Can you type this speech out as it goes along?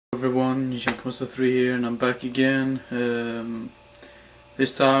Everyone, Jankomonster3 here, and I'm back again.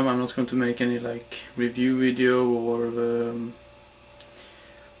 This time I'm not going to make any review video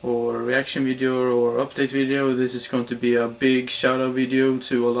or reaction video or update video. This is going to be a big shout out video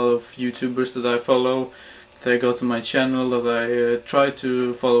to a lot of YouTubers that I follow, that I got on my channel, that I try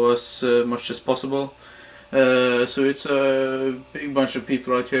to follow as much as possible. So it's a big bunch of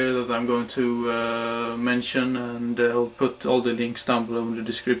people right here that I'm going to mention, and I'll put all the links down below in the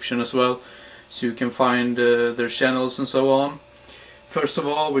description as well, so you can find their channels and so on. First of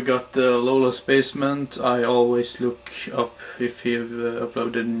all, we got Lola's Basement. I always look up if he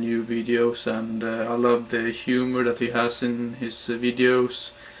uploaded new videos, and I love the humor that he has in his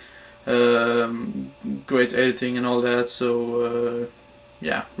videos. Great editing and all that, so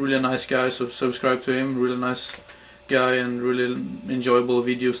yeah, really nice guy, so subscribe to him. Really nice guy and really enjoyable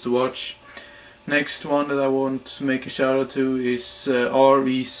videos to watch. Next one that I want to make a shout out to is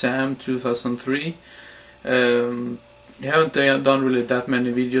RESam2003. He haven't done really that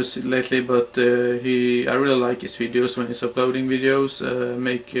many videos lately, but I really like his videos when he's uploading videos.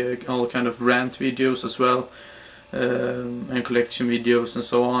 Make all kind of rant videos as well, and collection videos and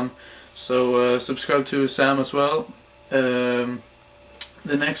so on. So subscribe to Sam as well.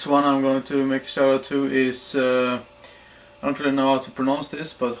 The next one I'm going to make a shout out to is, I don't really know how to pronounce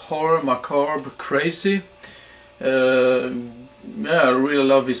this, but Horror Macabre Crazy. Yeah, I really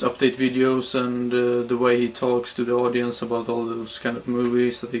love his update videos and the way he talks to the audience about all those kind of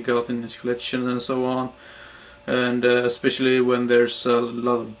movies that he got in his collection and so on. And especially when there's a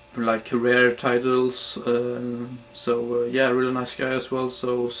lot of rare titles. Yeah, really nice guy as well,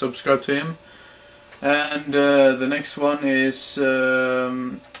 so subscribe to him. And the next one is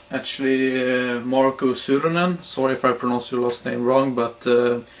actually Marko Surunen. Sorry if I pronounced your last name wrong, but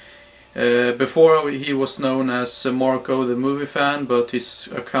before he was known as Marko the movie fan, but his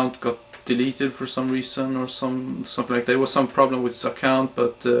account got deleted for some reason or something like that. There was some problem with his account,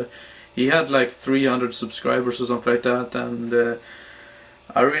 but he had 300 subscribers or something like that, and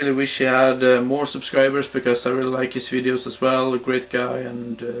I really wish he had more subscribers, because I really like his videos as well. A great guy,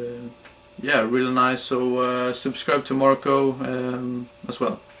 and yeah, really nice. So subscribe to Marko as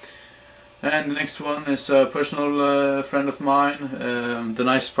well. And the next one is a personal friend of mine, The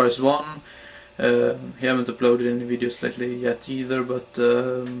Nice Price One. He haven't uploaded any videos lately yet either, but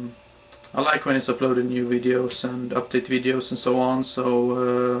I like when he's uploading new videos and update videos and so on.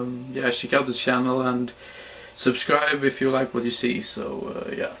 So yeah, check out his channel and subscribe if you like what you see. So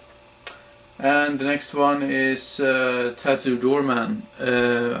yeah. And the next one is Tattoo Doorman.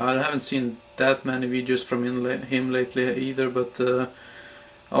 I haven't seen that many videos from him lately either, but I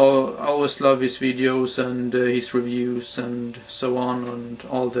always love his videos and his reviews and so on, and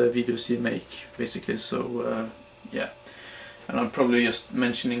all the videos he make basically. So yeah, and I'm probably just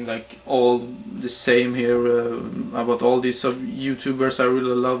mentioning all the same here about all these YouTubers. I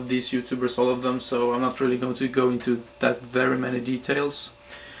really love these YouTubers, all of them, so I'm not really going to go into that very many details.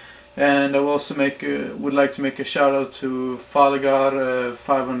 And I will also would like to make a shout out to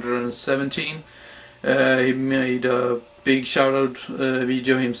Falagar517. He made a big shout out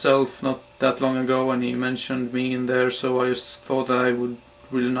video himself not that long ago, and he mentioned me in there, so I just thought that I would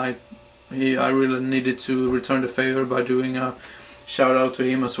I really needed to return the favor by doing a shout out to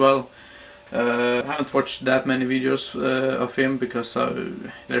him as well. I haven't watched that many videos of him, because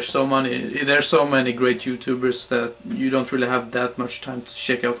there's so many great YouTubers that you don't really have that much time to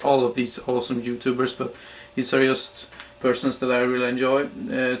check out all of these awesome YouTubers, but these are just persons that I really enjoy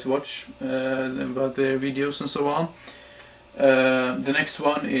to watch about their videos and so on. The next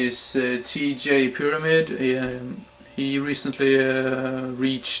one is TJ Pyramid. He recently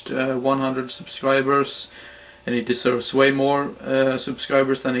reached 100 subscribers, and he deserves way more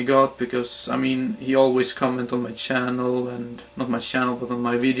subscribers than he got, because I mean, he always comments on my channel, and not my channel but on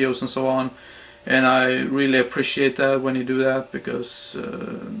my videos and so on, and I really appreciate that when you do that, because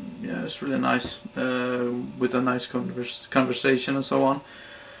yeah, it's really nice, with a nice conversation and so on.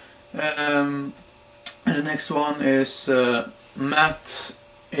 And the next one is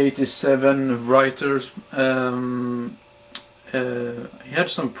Matt87 Writers. He had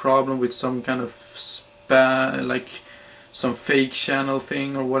some problem with some kind of some fake channel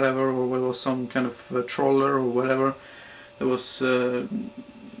thing or whatever, or it was some kind of troller or whatever. It was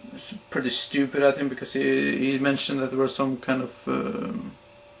pretty stupid at him, because he mentioned that there was some kind of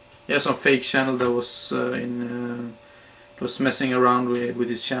yeah, some fake channel that was was messing around with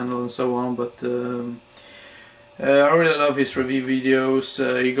his channel and so on. But I really love his review videos.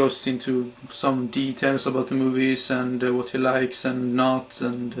 He goes into some details about the movies and what he likes and not,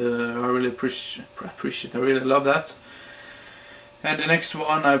 and I really appreciate. I really love that. And the next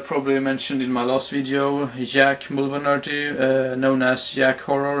one I probably mentioned in my last video, Jack Mulvanurty, known as Jack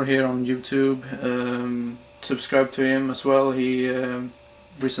Horror here on YouTube. Subscribe to him as well. He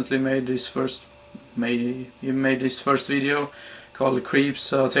recently made his first video called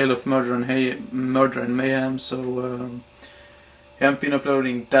Creeps, A Tale of Murder and Mayhem. So he hasn't been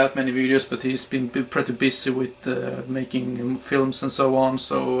uploading that many videos, but he's been pretty busy with making films and so on.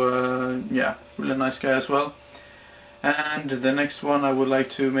 So yeah, really nice guy as well. And the next one I would like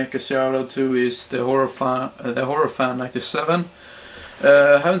to make a shout out to is the Horror Fan 97.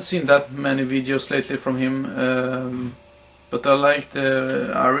 I haven't seen that many videos lately from him, but I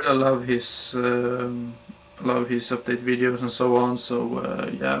really love his update videos and so on.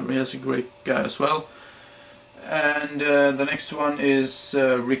 So yeah, he's a great guy as well. And the next one is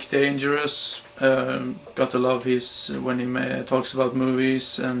Rick Dangerous. Got to love his when he talks about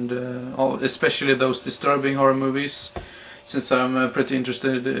movies, and especially those disturbing horror movies, since I'm pretty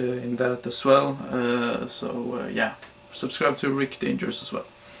interested in that as well. So yeah, subscribe to Rick Dangerous as well.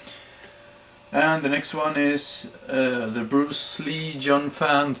 And the next one is the Bruce Lee John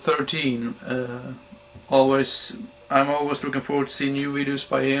Fan 13. I'm always looking forward to seeing new videos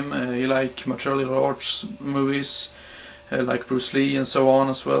by him. He like martial arts movies, like Bruce Lee and so on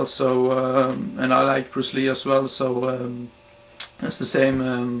as well. So and I like Bruce Lee as well. So it's the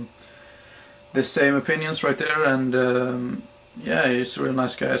same opinions right there. And yeah, he's a really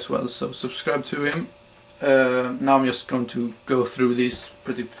nice guy as well. So subscribe to him. Now I'm just going to go through these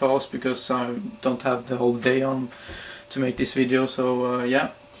pretty fast because I don't have the whole day on to make this video. So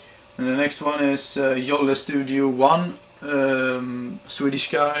yeah. And the next one is Jolle Studio 1, Swedish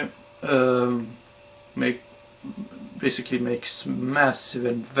guy, basically makes massive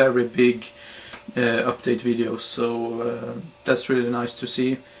and very big update videos, so that's really nice to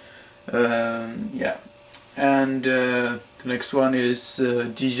see. Yeah, and the next one is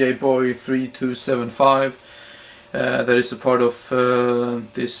DJ Boy 3275, that is a part of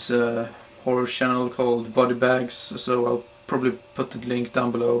this horror channel called Body Bags, so I'll probably put the link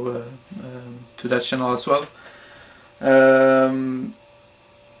down below to that channel as well.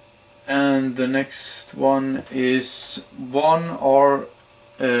 And the next one is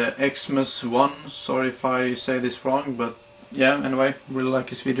Xmas 1. Sorry if I say this wrong, but yeah, anyway, really like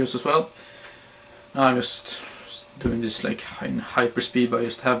his videos as well. I'm just doing this like in hyper speed, but I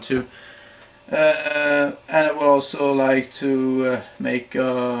just have to. And I would also like to make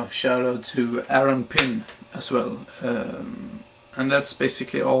a shout out to Aaron Pin as well, and that's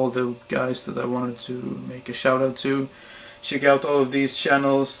basically all the guys that I wanted to make a shout out to. Check out all of these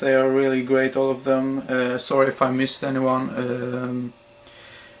channels, they are really great, all of them. Sorry if I missed anyone.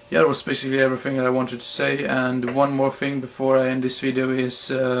 Yeah, that was basically everything that I wanted to say. And one more thing before I end this video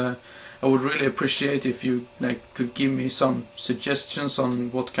is I would really appreciate if you could give me some suggestions on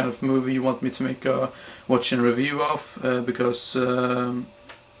what kind of movie you want me to make a watch and review of, because I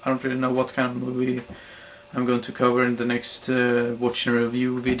don't really know what kind of movie I'm going to cover in the next watch and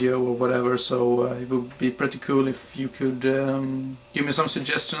review video or whatever, so it would be pretty cool if you could give me some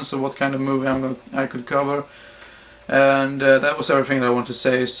suggestions of what kind of movie I could cover. And that was everything that I want to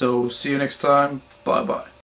say, so see you next time, bye bye.